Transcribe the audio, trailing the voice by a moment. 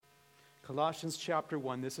Colossians chapter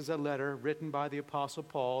 1, this is a letter written by the Apostle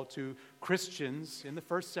Paul to Christians in the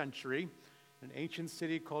first century in an ancient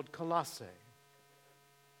city called Colossae.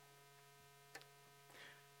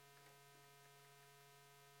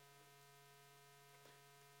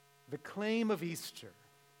 The claim of Easter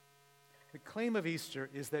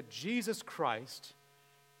is that Jesus Christ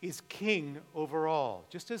is king over all,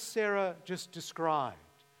 just as Sarah just described.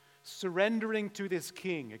 Surrendering to this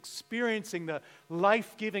king, experiencing the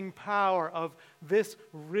life-giving power of this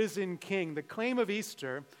risen king. The claim of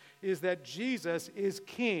Easter is that Jesus is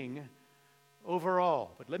king over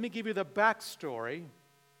all. But let me give you the backstory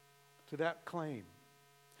to that claim.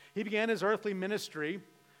 He began his earthly ministry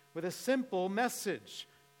with a simple message,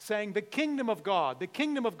 saying the kingdom of God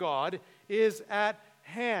is at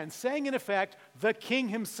hand. Saying in effect, the king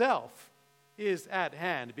himself is at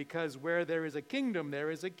hand, because where there is a kingdom,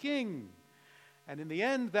 there is a king. And in the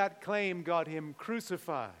end, that claim got him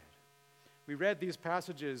crucified. We read these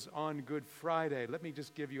passages on Good Friday. Let me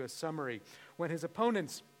just give you a summary. When his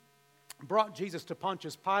opponents brought Jesus to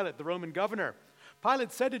Pontius Pilate, the Roman governor,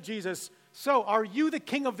 Pilate said to Jesus, "So, are you the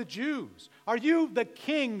king of the Jews? Are you the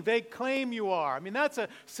king they claim you are?" I mean, that's a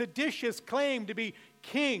seditious claim to be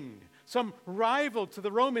king. Some rival to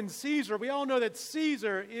the Roman Caesar. We all know that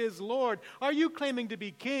Caesar is Lord. Are you claiming to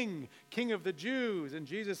be king, king of the Jews? And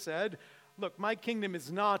Jesus said, "Look, my kingdom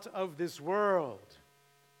is not of this world."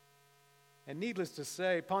 And needless to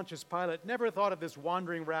say, Pontius Pilate never thought of this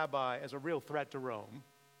wandering rabbi as a real threat to Rome.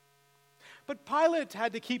 But Pilate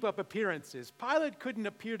had to keep up appearances. Pilate couldn't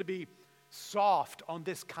appear to be soft on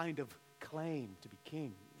this kind of claim to be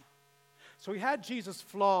king. So he had Jesus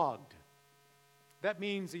flogged. That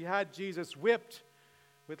means he had Jesus whipped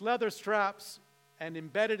with leather straps, and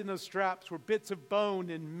embedded in those straps were bits of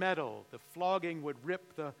bone and metal. The flogging would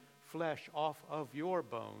rip the flesh off of your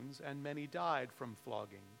bones, and many died from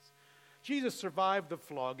floggings. Jesus survived the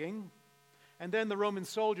flogging, and then the Roman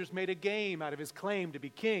soldiers made a game out of his claim to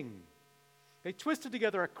be king. They twisted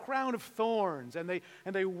together a crown of thorns, and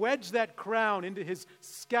they wedged that crown into his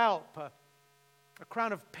scalp, a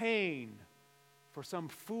crown of pain for some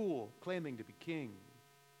fool claiming to be king.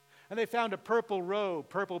 And they found a purple robe,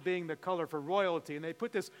 purple being the color for royalty, and they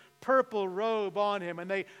put this purple robe on him,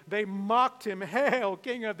 and they mocked him, "Hail,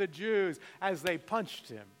 King of the Jews," as they punched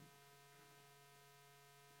him.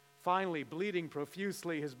 Finally, bleeding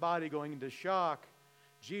profusely, his body going into shock,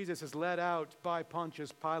 Jesus is led out by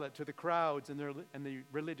Pontius Pilate to the crowds and the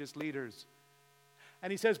religious leaders.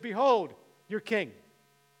 And he says, "Behold, your king.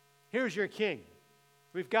 Here's your king.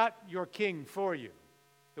 We've got your king for you,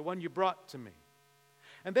 the one you brought to me."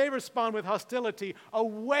 And they respond with hostility,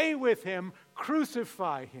 "Away with him,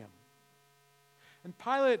 crucify him." And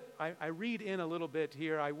Pilate, I read in a little bit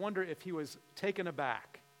here, I wonder if he was taken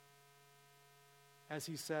aback as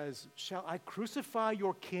he says, "Shall I crucify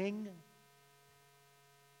your king?"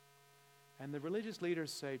 And the religious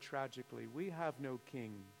leaders say tragically, "We have no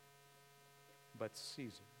king but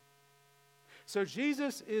Caesar." So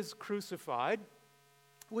Jesus is crucified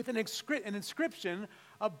with an inscription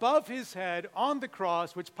above his head on the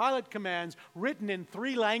cross, which Pilate commands, written in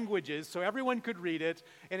 3 languages so everyone could read it,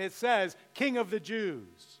 and it says, "King of the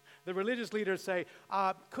Jews." The religious leaders say,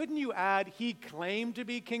 couldn't you add, "He claimed to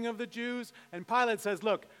be King of the Jews"? And Pilate says,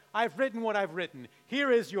 "Look, I've written what I've written. Here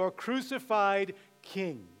is your crucified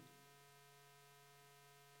king."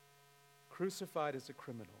 Crucified as a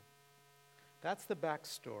criminal. That's the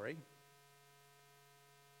backstory.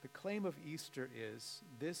 The claim of Easter is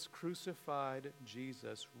this crucified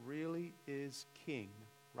Jesus really is king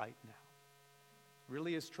right now.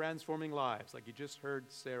 Really is transforming lives, like you just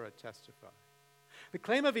heard Sarah testify. The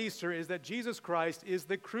claim of Easter is that Jesus Christ is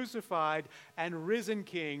the crucified and risen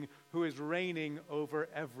king who is reigning over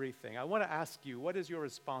everything. I want to ask you, what is your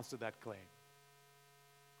response to that claim?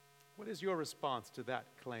 What is your response to that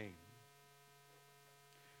claim?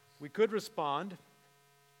 We could respond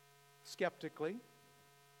skeptically,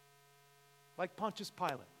 like Pontius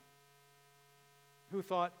Pilate, who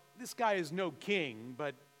thought, this guy is no king,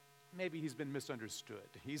 but maybe he's been misunderstood.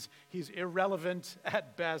 He's irrelevant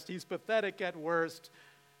at best. He's pathetic at worst.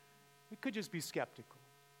 We could just be skeptical.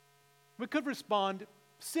 We could respond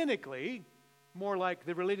cynically, more like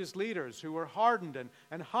the religious leaders who were hardened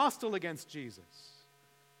and hostile against Jesus.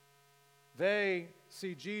 They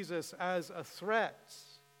see Jesus as a threat.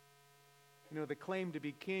 You know, the claim to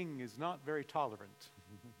be king is not very tolerant.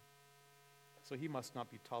 So he must not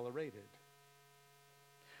be tolerated.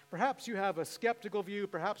 Perhaps you have a skeptical view.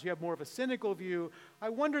 Perhaps you have more of a cynical view. I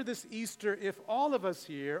wonder this Easter if all of us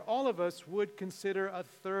here, all of us would consider a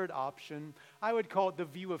third option. I would call it the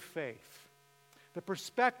view of faith. The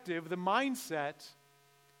perspective, the mindset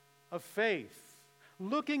of faith,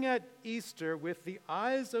 looking at Easter with the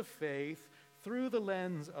eyes of faith through the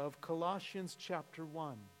lens of Colossians chapter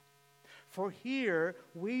 1. For here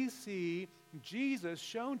we see Jesus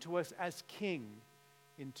shown to us as King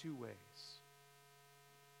in two ways.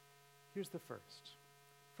 Here's the first.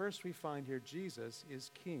 First, we find here Jesus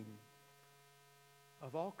is King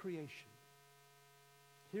of all creation.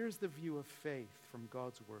 Here's the view of faith from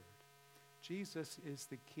God's Word. Jesus is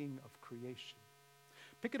the King of creation.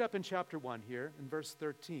 Pick it up in chapter 1 here, in verse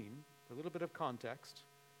 13, for a little bit of context,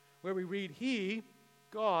 where we read, He,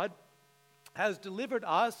 God, has delivered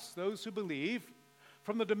us, those who believe,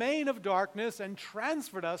 from the domain of darkness and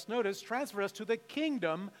transferred us to the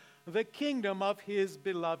kingdom of His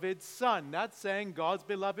beloved Son. That's saying God's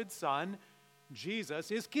beloved Son, Jesus,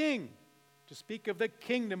 is King. To speak of the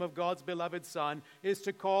kingdom of God's beloved Son is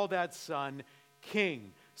to call that Son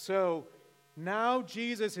King. So now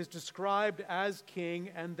Jesus is described as King,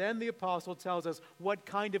 and then the apostle tells us what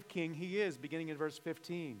kind of King He is, beginning in verse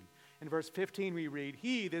 15. In verse 15 we read,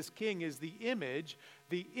 He, this King, is the image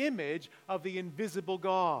of the invisible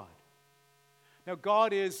God. Now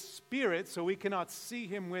God is spirit, so we cannot see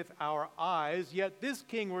Him with our eyes, yet this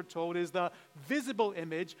King, we're told, is the visible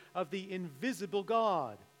image of the invisible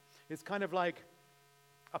God. It's kind of like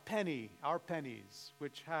a penny, our pennies,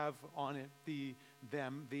 which have on it the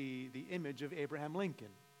image of Abraham Lincoln.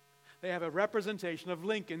 They have a representation of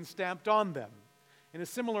Lincoln stamped on them. In a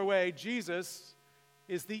similar way, Jesus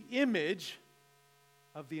is the image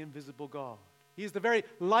of the invisible God. He is the very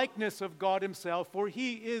likeness of God Himself, for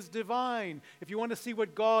He is divine. If you want to see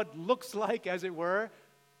what God looks like, as it were,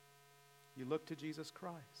 you look to Jesus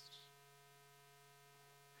Christ.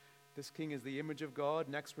 This King is the image of God.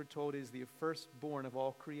 Next, we're told, is the firstborn of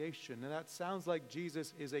all creation. And that sounds like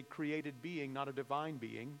Jesus is a created being, not a divine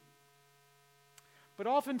being. But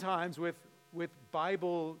oftentimes with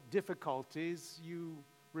Bible difficulties, you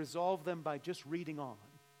resolve them by just reading on.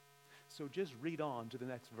 So just read on to the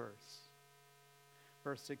next verse.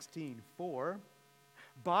 Verse 16, For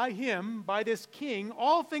by Him, by this King,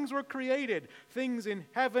 all things were created, things in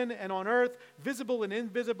heaven and on earth, visible and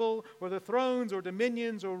invisible, whether thrones or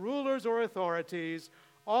dominions or rulers or authorities.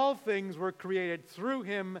 All things were created through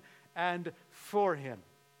Him and for Him.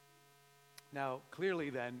 Now, clearly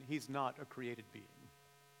then, He's not a created being.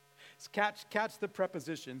 Catch the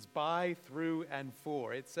prepositions by, through, and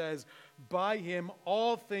for. It says, by Him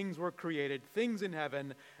all things were created, things in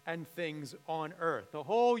heaven and things on earth. The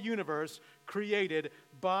whole universe created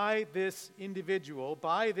by this individual,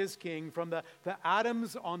 by this King, from the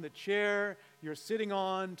atoms on the chair you're sitting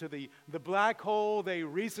on to the black hole they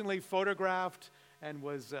recently photographed and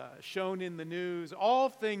was shown in the news. All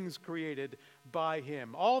things created by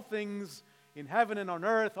Him. All things in heaven and on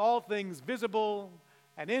earth, all things visible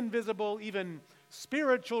and invisible, even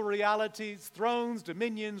spiritual realities, thrones,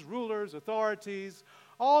 dominions, rulers, authorities,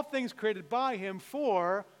 all things created by Him,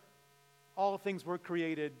 for all things were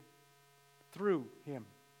created through Him.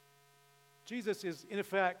 Jesus is, in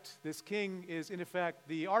effect, this King is, in effect,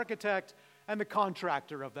 the architect and the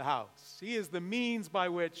contractor of the house. He is the means by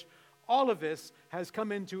which all of this has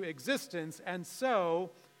come into existence, and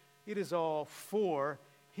so it is all for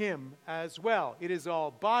Him as well. It is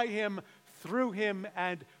all by Him, through Him,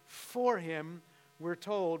 and for Him, we're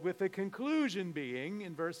told, with the conclusion being,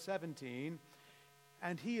 in verse 17,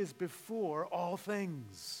 and He is before all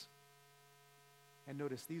things. And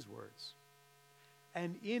notice these words,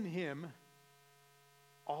 and in Him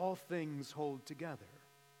all things hold together.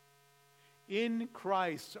 In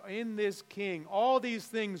Christ, in this King, all these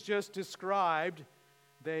things just described,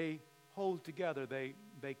 they hold together,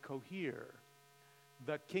 they cohere.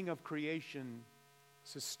 The King of creation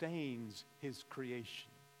sustains His creation.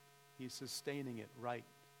 He's sustaining it right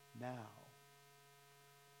now.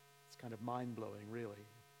 It's kind of mind-blowing, really.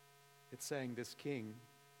 It's saying this King,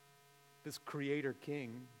 this Creator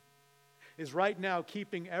King, is right now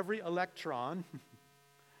keeping every electron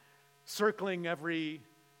circling every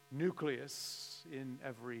nucleus in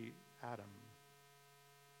every atom.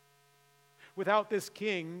 Without this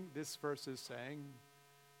King, this verse is saying,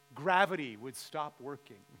 gravity would stop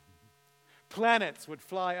working. Planets would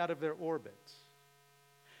fly out of their orbit.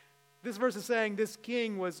 This verse is saying this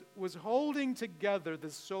King was holding together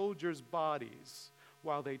the soldiers' bodies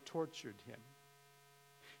while they tortured Him.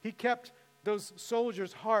 He kept those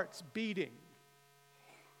soldiers' hearts beating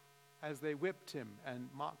as they whipped Him and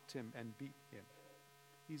mocked Him and beat Him.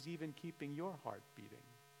 He's even keeping your heart beating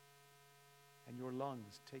and your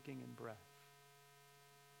lungs taking in breath.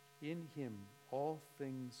 In Him all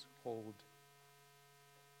things hold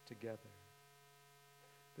together.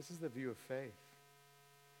 This is the view of faith.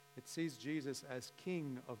 It sees Jesus as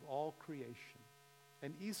King of all creation.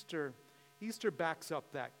 And Easter backs up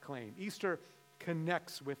that claim. Easter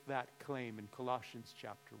connects with that claim in Colossians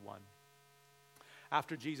chapter 1.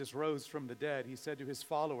 After Jesus rose from the dead, he said to his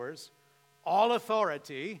followers, all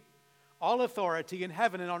authority in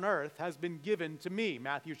heaven and on earth has been given to me.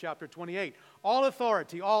 Matthew chapter 28. All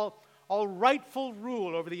authority, all rightful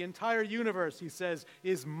rule over the entire universe, he says,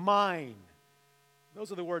 is mine.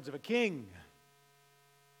 Those are the words of a king.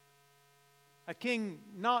 A king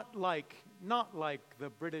not like the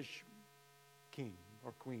British king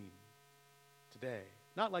or queen today.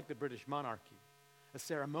 Not like the British monarchy, a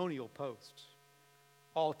ceremonial post.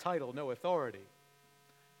 All title, no authority.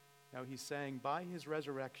 Now he's saying by his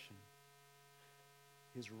resurrection,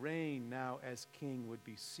 his reign now as king would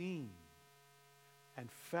be seen and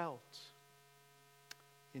felt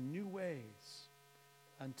in new ways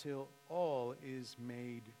until all is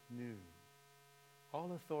made new.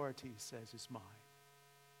 All authority, he says, is mine.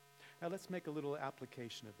 Now let's make a little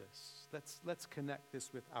application of this. Let's connect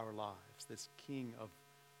this with our lives, this King of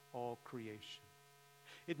all creation.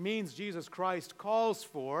 It means Jesus Christ calls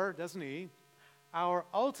for, doesn't he, our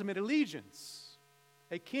ultimate allegiance.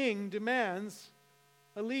 A king demands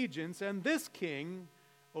allegiance, and this king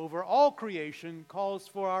over all creation calls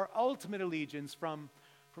for our ultimate allegiance from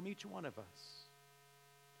each one of us.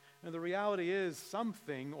 And the reality is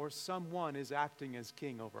something or someone is acting as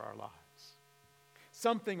king over our lives.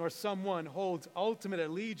 Something or someone holds ultimate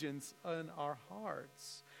allegiance in our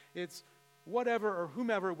hearts. It's whatever or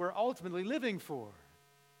whomever we're ultimately living for.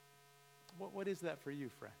 What is that for you,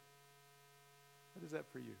 friend? What is that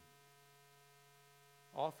for you?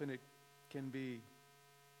 Often it can be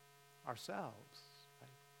ourselves.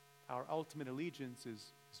 Right? Our ultimate allegiance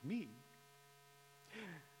is me.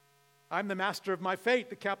 I'm the master of my fate,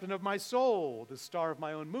 the captain of my soul, the star of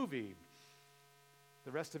my own movie.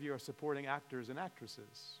 The rest of you are supporting actors and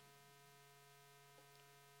actresses.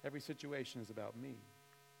 Every situation is about me.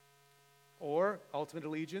 Or ultimate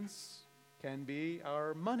allegiance can be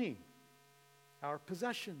our money, our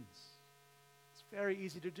possessions. It's very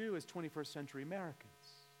easy to do as 21st century Americans.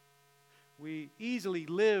 We easily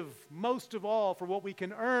live most of all for what we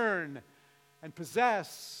can earn and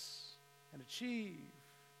possess and achieve.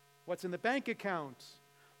 What's in the bank account,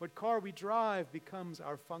 what car we drive becomes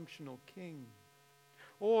our functional king.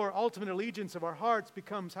 Or ultimate allegiance of our hearts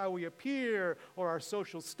becomes how we appear or our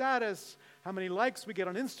social status, how many likes we get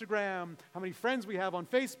on Instagram, how many friends we have on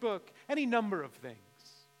Facebook, any number of things.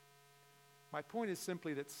 My point is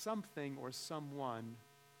simply that something or someone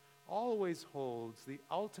always holds the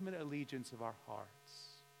ultimate allegiance of our hearts.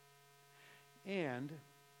 And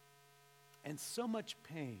so much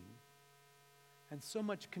pain and so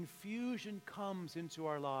much confusion comes into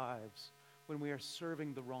our lives when we are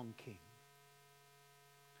serving the wrong king.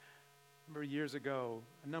 I remember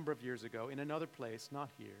a number of years ago, in another place, not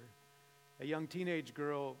here, a young teenage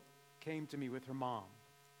girl came to me with her mom.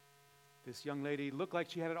 This young lady looked like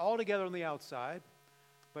she had it all together on the outside,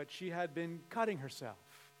 but she had been cutting herself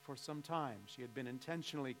for some time. She had been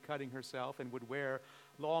intentionally cutting herself and would wear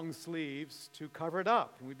long sleeves to cover it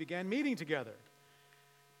up. And we began meeting together.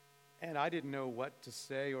 And I didn't know what to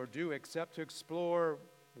say or do except to explore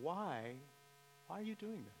why are you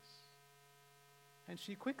doing this? And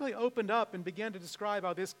she quickly opened up and began to describe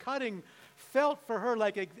how this cutting felt for her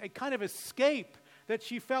like a kind of escape, that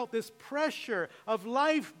she felt this pressure of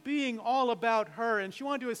life being all about her, and she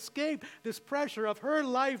wanted to escape this pressure of her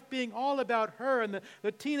life being all about her and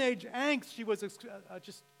the teenage angst she was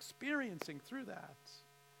just experiencing through that.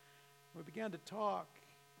 We began to talk,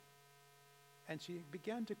 and she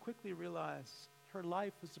began to quickly realize her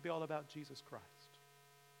life was to be all about Jesus Christ.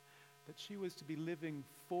 That she was to be living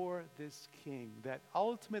for this king, that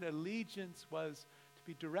ultimate allegiance was to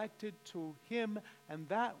be directed to him, and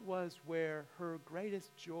that was where her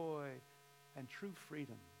greatest joy and true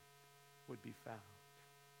freedom would be found.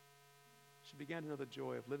 She began to know the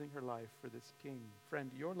joy of living her life for this king. Friend,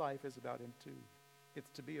 your life is about him too. It's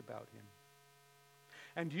to be about him.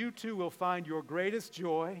 And you too will find your greatest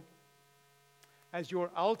joy as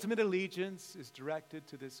your ultimate allegiance is directed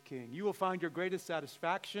to this king. You will find your greatest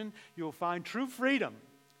satisfaction. You will find true freedom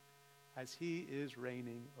as he is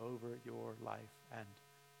reigning over your life and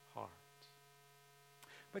heart.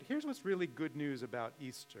 But here's what's really good news about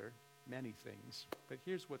Easter. Many things, but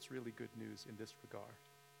here's what's really good news in this regard.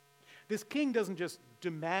 This king doesn't just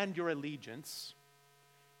demand your allegiance.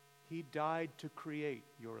 He died to create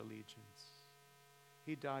your allegiance.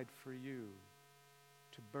 He died for you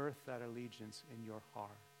to birth that allegiance in your heart.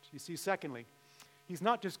 You see, secondly, he's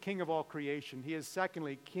not just king of all creation. He is,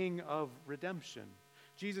 secondly, king of redemption.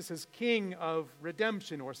 Jesus is king of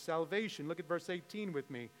redemption or salvation. Look at verse 18 with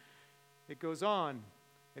me. It goes on,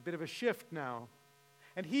 a bit of a shift now.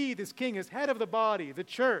 And he, this king, is head of the body, the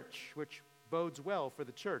church, which bodes well for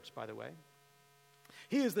the church, by the way.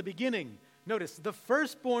 He is the beginning. Notice, the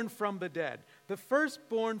firstborn from the dead. The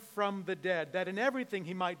firstborn from the dead, that in everything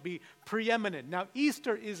he might be preeminent. Now,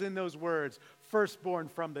 Easter is in those words, firstborn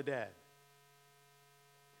from the dead.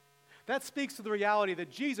 That speaks to the reality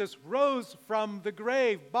that Jesus rose from the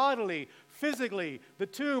grave bodily, physically. The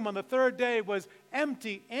tomb on the third day was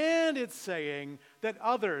empty, and it's saying that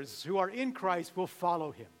others who are in Christ will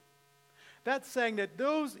follow him. That's saying that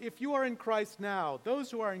those, if you are in Christ now, those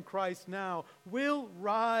who are in Christ now will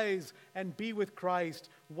rise and be with Christ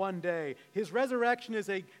one day. His resurrection is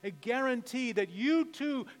a guarantee that you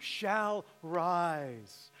too shall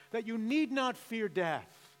rise, that you need not fear death.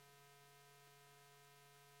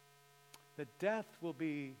 That death will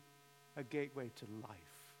be a gateway to life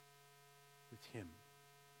with him.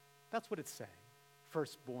 That's what it's saying,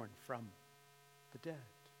 firstborn from the dead.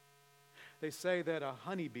 They say that a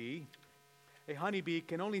honeybee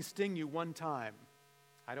can only sting you one time.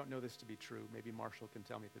 I don't know this to be true. Maybe Marshall can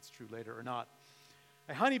tell me if it's true later or not.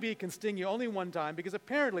 A honeybee can sting you only one time because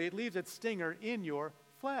apparently it leaves its stinger in your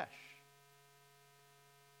flesh.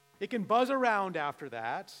 It can buzz around after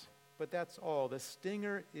that, but that's all. The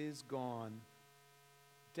stinger is gone.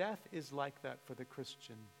 Death is like that for the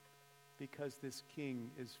Christian because this king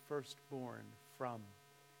is firstborn from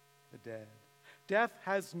the dead. Death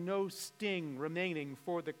has no sting remaining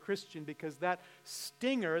for the Christian because that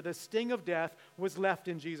stinger, the sting of death, was left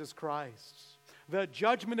in Jesus Christ. The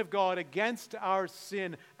judgment of God against our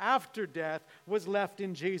sin after death was left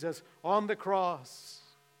in Jesus on the cross.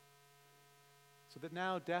 So that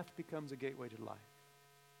now death becomes a gateway to life.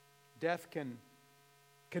 Death can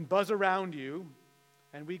buzz around you,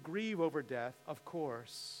 and we grieve over death, of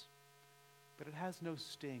course, but it has no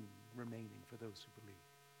sting remaining for those who believe.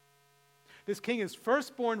 This king is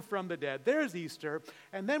firstborn from the dead. There's Easter.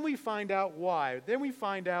 And then we find out why. Then we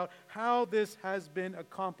find out how this has been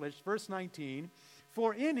accomplished. Verse 19,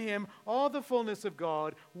 for in him all the fullness of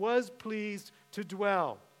God was pleased to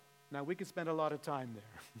dwell. Now, we could spend a lot of time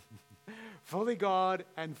there. Fully God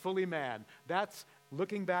and fully man. That's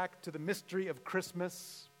looking back to the mystery of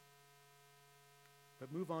Christmas.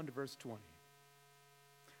 But move on to verse 20.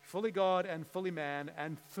 Fully God and fully man,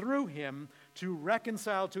 and through him to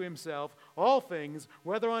reconcile to himself all things,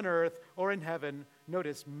 whether on earth or in heaven.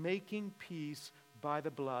 Notice, making peace by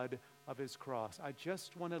the blood of his cross. I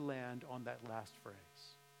just want to land on that last phrase.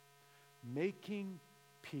 Making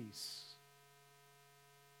peace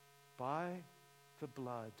by the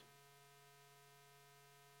blood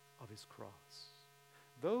of his cross.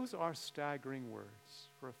 Those are staggering words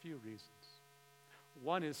for a few reasons.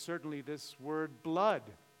 One is certainly this word blood.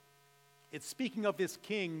 It's speaking of this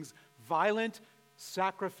king's violent,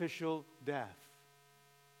 sacrificial death.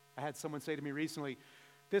 I had someone say to me recently,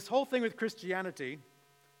 this whole thing with Christianity,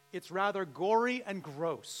 it's rather gory and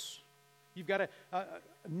gross. You've got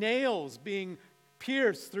nails being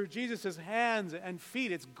pierced through Jesus' hands and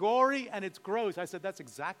feet. It's gory and it's gross. I said, that's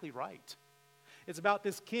exactly right. It's about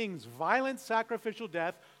this king's violent, sacrificial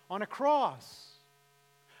death on a cross.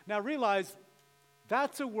 Now realize,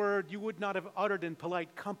 that's a word you would not have uttered in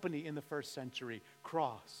polite company in the first century,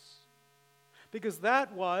 cross. Because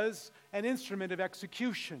that was an instrument of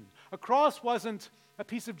execution. A cross wasn't a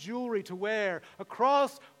piece of jewelry to wear. A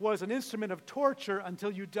cross was an instrument of torture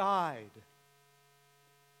until you died.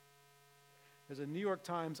 There's a New York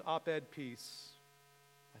Times op-ed piece,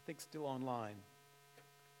 I think still online,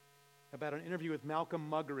 about an interview with Malcolm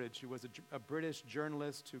Muggeridge, who was a British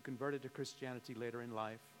journalist who converted to Christianity later in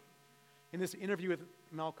life. In this interview with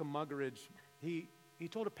Malcolm Muggeridge, he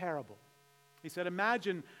told a parable. He said,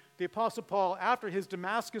 imagine the Apostle Paul after his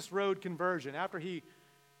Damascus Road conversion, after he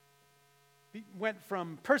went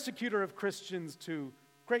from persecutor of Christians to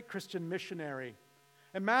great Christian missionary.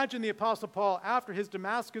 Imagine the Apostle Paul after his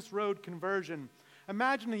Damascus Road conversion.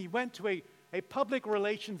 Imagine he went to a public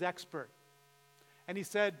relations expert, and he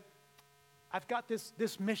said, I've got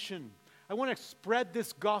this mission. I want to spread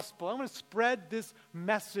this gospel. I want to spread this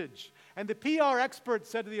message. And the PR expert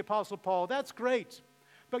said to the Apostle Paul, that's great,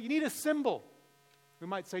 but you need a symbol. We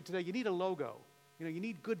might say today, you need a logo. You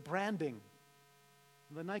need good branding.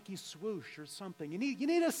 The Nike swoosh or something. You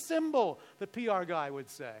need a symbol, the PR guy would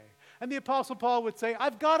say. And the Apostle Paul would say,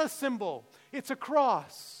 I've got a symbol. It's a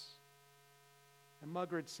cross. And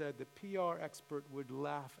Muggeridge said the PR expert would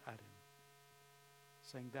laugh at him,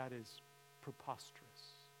 saying that is preposterous.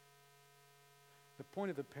 The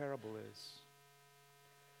point of the parable is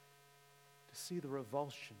to see the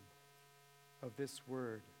revulsion of this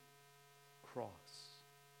word, cross.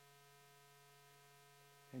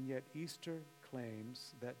 And yet Easter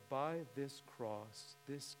claims that by this cross,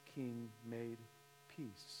 this king made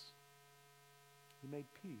peace. He made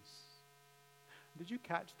peace. Did you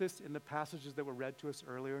catch this in the passages that were read to us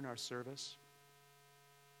earlier in our service?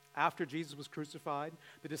 After Jesus was crucified,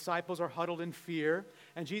 the disciples are huddled in fear,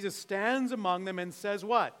 and Jesus stands among them and says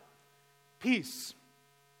what? Peace.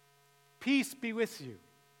 Peace be with you.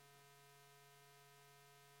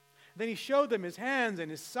 Then he showed them his hands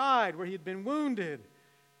and his side where he had been wounded.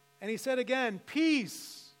 And he said again,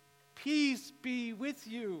 peace, peace be with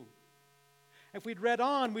you. If we'd read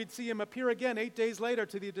on, we'd see him appear again 8 days later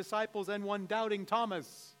to the disciples and one doubting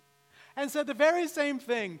Thomas. And said the very same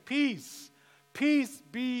thing, peace, peace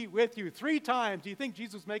be with you. 3 times. Do you think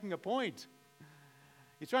Jesus was making a point?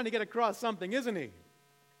 He's trying to get across something, isn't he?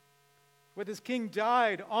 What this king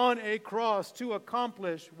died on a cross to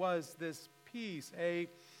accomplish was this peace, a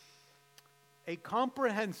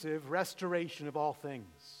comprehensive restoration of all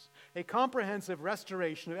things. A comprehensive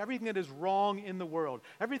restoration of everything that is wrong in the world,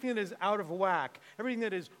 everything that is out of whack, everything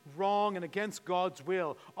that is wrong and against God's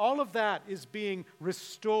will. All of that is being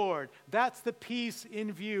restored. That's the peace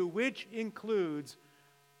in view, which includes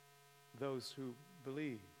those who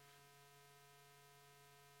believe.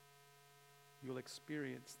 You'll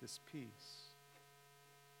experience this peace.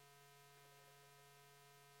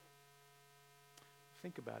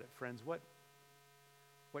 Think about it, friends. What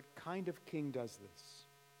kind of king does this?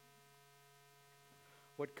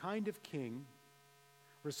 What kind of king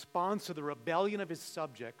responds to the rebellion of his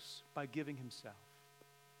subjects by giving himself?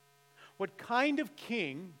 What kind of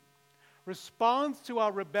king responds to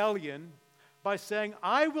our rebellion by saying,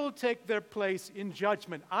 I will take their place in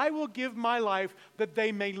judgment. I will give my life that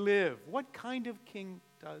they may live. What kind of king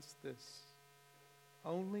does this?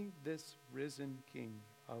 Only this risen King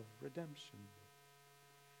of redemption.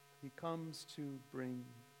 He comes to bring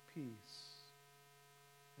peace.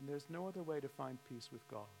 And there's no other way to find peace with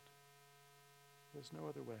God. There's no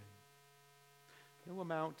other way. No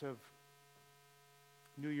amount of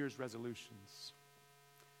New Year's resolutions,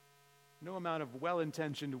 no amount of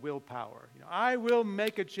well-intentioned willpower. I will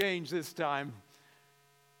make a change this time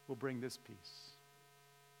will bring this peace.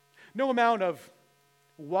 No amount of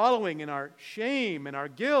wallowing in our shame and our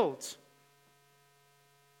guilt.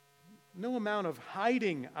 No amount of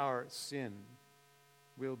hiding our sin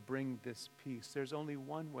will bring this peace. There's only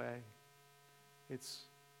one way. It's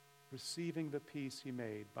receiving the peace he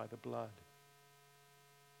made by the blood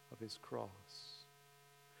of his cross.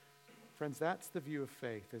 Friends, that's the view of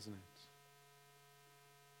faith, isn't it?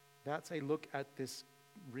 That's a look at this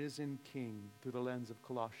risen King through the lens of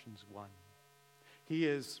Colossians 1. He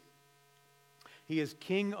is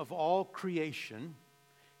King of all creation,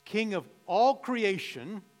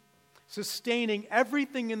 sustaining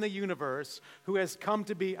everything in the universe, who has come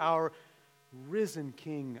to be our risen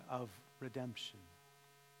King of redemption,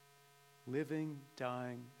 living,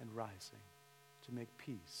 dying, and rising to make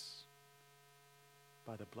peace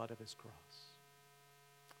by the blood of his cross.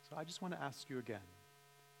 So I just want to ask you again,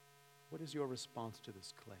 what is your response to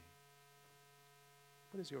this claim?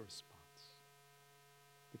 What is your response?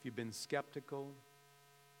 If you've been skeptical,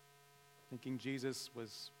 thinking Jesus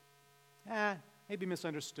was, maybe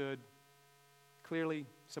misunderstood, clearly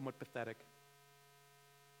somewhat pathetic,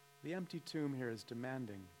 the empty tomb here is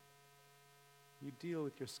demanding you deal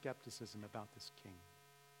with your skepticism about this king.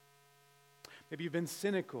 Maybe you've been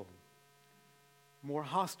cynical, more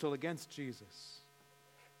hostile against Jesus.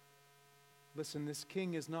 Listen, this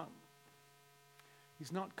king he's not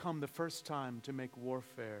come the first time to make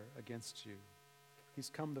warfare against you. He's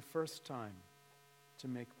come the first time to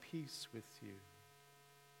make peace with you.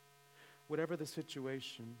 Whatever the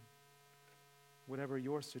situation, whatever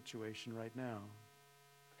your situation right now,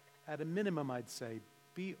 at a minimum, I'd say,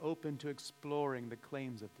 be open to exploring the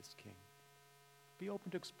claims of this king. Be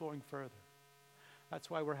open to exploring further. That's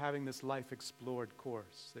why we're having this Life Explored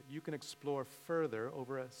course, that you can explore further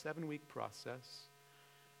over a 7-week process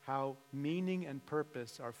how meaning and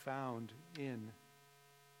purpose are found in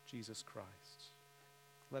Jesus Christ.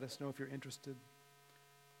 Let us know if you're interested.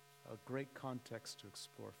 A great context to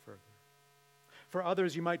explore further. For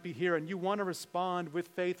others, you might be here and you want to respond with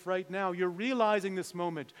faith right now. You're realizing this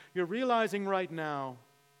moment. You're realizing right now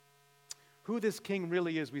who this king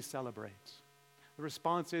really is we celebrate. The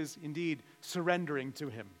response is indeed surrendering to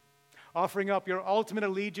him, offering up your ultimate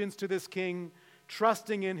allegiance to this king,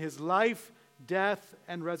 trusting in his life, death,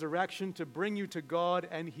 and resurrection to bring you to God,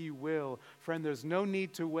 and he will. Friend, there's no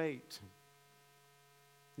need to wait.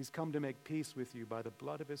 He's come to make peace with you by the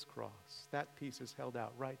blood of his cross. That peace is held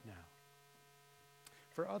out right now.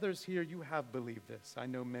 For others here, you have believed this. I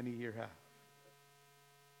know many here have.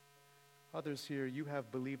 Others here, you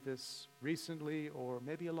have believed this recently or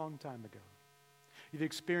maybe a long time ago. You've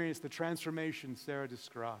experienced the transformation Sarah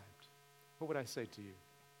described. What would I say to you?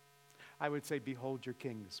 I would say, behold your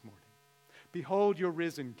King this morning. Behold your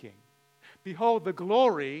risen King. Behold the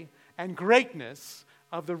glory and greatness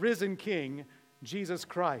of the risen King, Jesus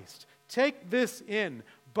Christ. Take this in.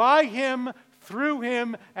 By him, through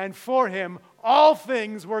him, and for him, all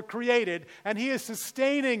things were created, and he is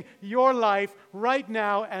sustaining your life right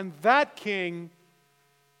now. And that King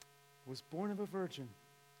was born of a virgin,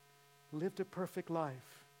 lived a perfect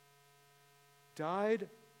life, died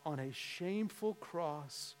on a shameful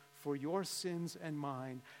cross for your sins and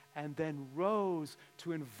mine, and then rose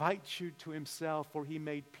to invite you to himself, for he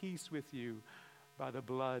made peace with you by the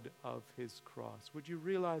blood of his cross. Would you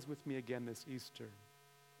realize with me again this Easter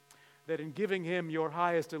that in giving him your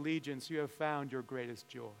highest allegiance, you have found your greatest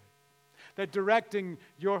joy? That directing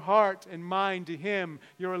your heart and mind to him,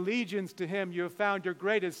 your allegiance to him, you have found your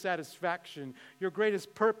greatest satisfaction, your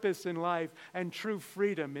greatest purpose in life, and true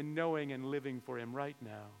freedom in knowing and living for him right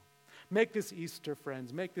now. Make this Easter,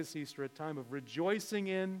 friends, make this Easter a time of rejoicing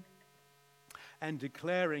in and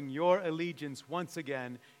declaring your allegiance once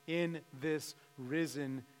again in this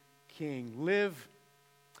risen King.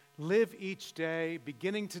 Live each day,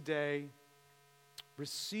 beginning today,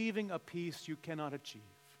 receiving a peace you cannot achieve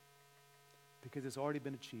because it's already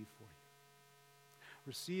been achieved for you.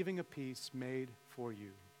 Receiving a peace made for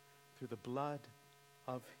you through the blood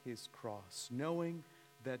of his cross, knowing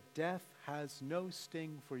that death has no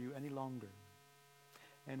sting for you any longer.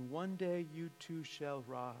 And one day you too shall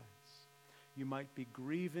rise. You might be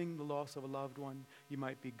grieving the loss of a loved one. You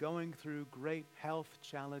might be going through great health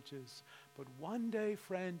challenges. But one day,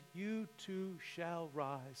 friend, you too shall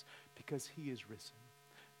rise because he is risen.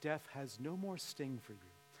 Death has no more sting for you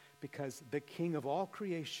because the King of all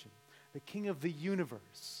creation, the King of the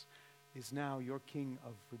universe, is now your King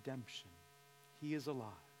of redemption. He is alive,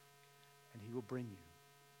 and he will bring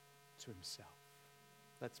you to himself.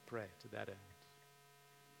 Let's pray to that end.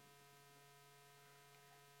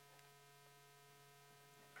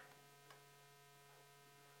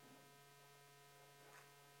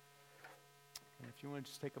 And if you want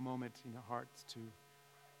to just take a moment in your hearts to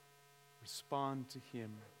respond to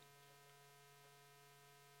him,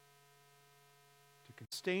 to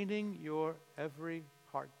sustaining your every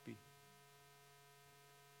heartbeat,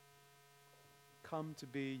 come to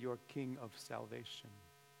be your King of salvation.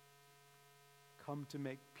 Come to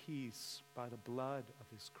make peace by the blood of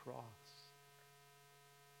his cross.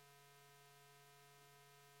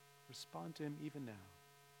 Respond to him even now.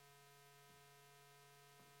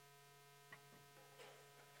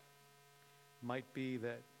 Might be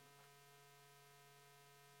that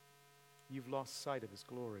you've lost sight of his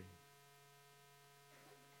glory.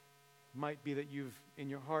 Might be that you've, in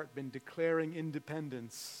your heart, been declaring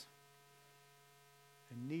independence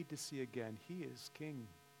and need to see again, he is King,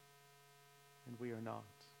 and we are not.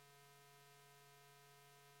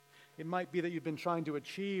 It might be that you've been trying to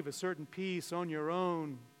achieve a certain peace on your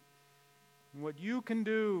own, and what you can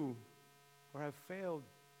do or have failed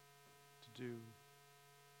to do.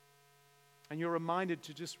 And you're reminded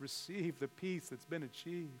to just receive the peace that's been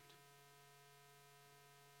achieved.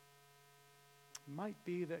 It might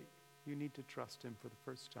be that you need to trust him for the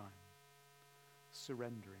first time,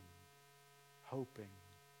 surrendering, hoping,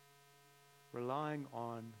 relying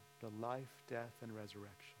on the life, death, and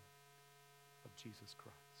resurrection of Jesus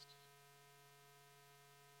Christ.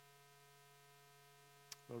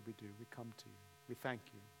 Lord, we do. We come to you. We thank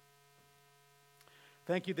you.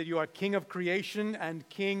 Thank you that you are King of creation and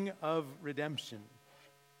King of redemption.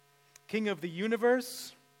 King of the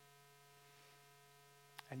universe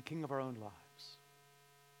and King of our own lives.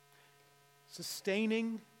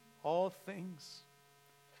 Sustaining all things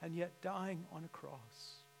and yet dying on a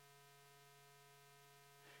cross.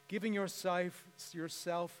 Giving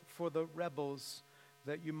yourself for the rebels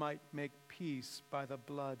that you might make peace by the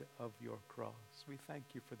blood of your cross. We thank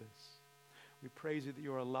you for this. We praise you that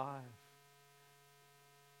you're alive.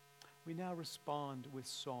 We now respond with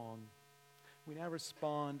song. We now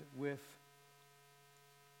respond with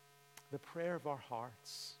the prayer of our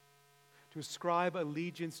hearts to ascribe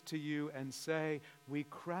allegiance to you and say, we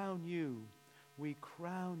crown you,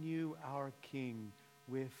 our King,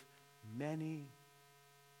 with many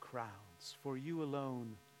crowns, for you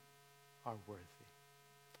alone are worthy.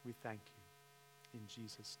 We thank you in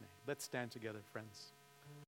Jesus' name. Let's stand together, friends.